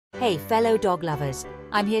Hey fellow dog lovers,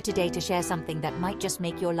 I'm here today to share something that might just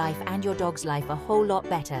make your life and your dog's life a whole lot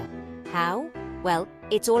better. How? Well,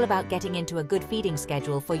 it's all about getting into a good feeding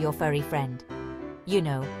schedule for your furry friend. You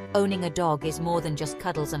know, owning a dog is more than just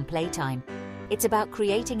cuddles and playtime. It's about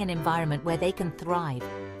creating an environment where they can thrive,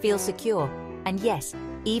 feel secure, and yes,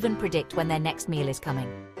 even predict when their next meal is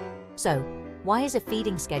coming. So, why is a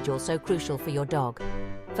feeding schedule so crucial for your dog?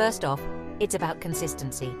 First off, it's about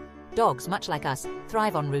consistency. Dogs, much like us,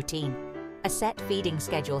 thrive on routine. A set feeding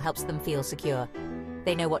schedule helps them feel secure.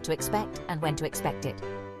 They know what to expect and when to expect it,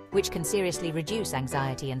 which can seriously reduce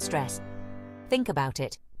anxiety and stress. Think about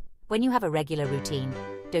it. When you have a regular routine,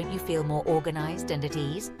 don't you feel more organized and at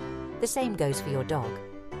ease? The same goes for your dog.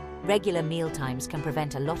 Regular meal times can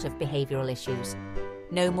prevent a lot of behavioral issues.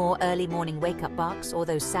 No more early morning wake-up barks or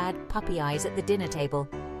those sad puppy eyes at the dinner table,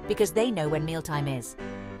 because they know when mealtime is.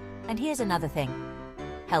 And here's another thing.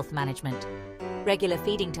 Health management. Regular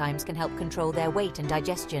feeding times can help control their weight and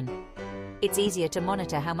digestion. It's easier to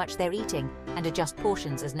monitor how much they're eating and adjust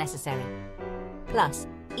portions as necessary. Plus,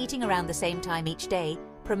 eating around the same time each day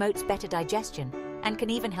promotes better digestion and can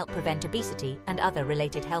even help prevent obesity and other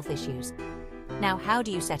related health issues. Now, how do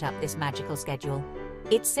you set up this magical schedule?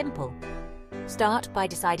 It's simple. Start by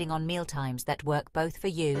deciding on meal times that work both for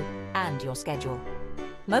you and your schedule.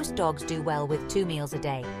 Most dogs do well with 2 meals a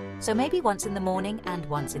day, so maybe once in the morning and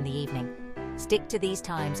once in the evening. Stick to these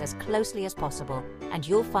times as closely as possible, and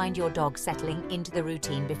you'll find your dog settling into the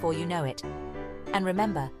routine before you know it. And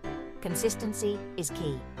remember, consistency is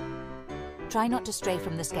key. Try not to stray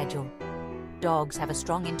from the schedule. Dogs have a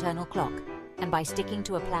strong internal clock, and by sticking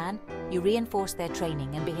to a plan, you reinforce their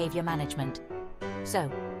training and behavior management. So,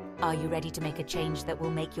 are you ready to make a change that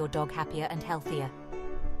will make your dog happier and healthier?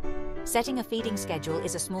 Setting a feeding schedule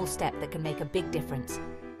is a small step that can make a big difference.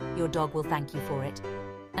 Your dog will thank you for it.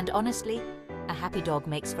 And honestly, a happy dog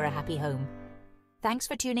makes for a happy home. Thanks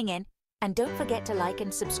for tuning in, and don't forget to like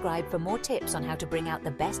and subscribe for more tips on how to bring out the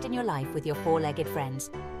best in your life with your 4-legged friends.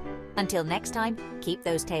 Until next time, keep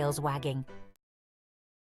those tails wagging.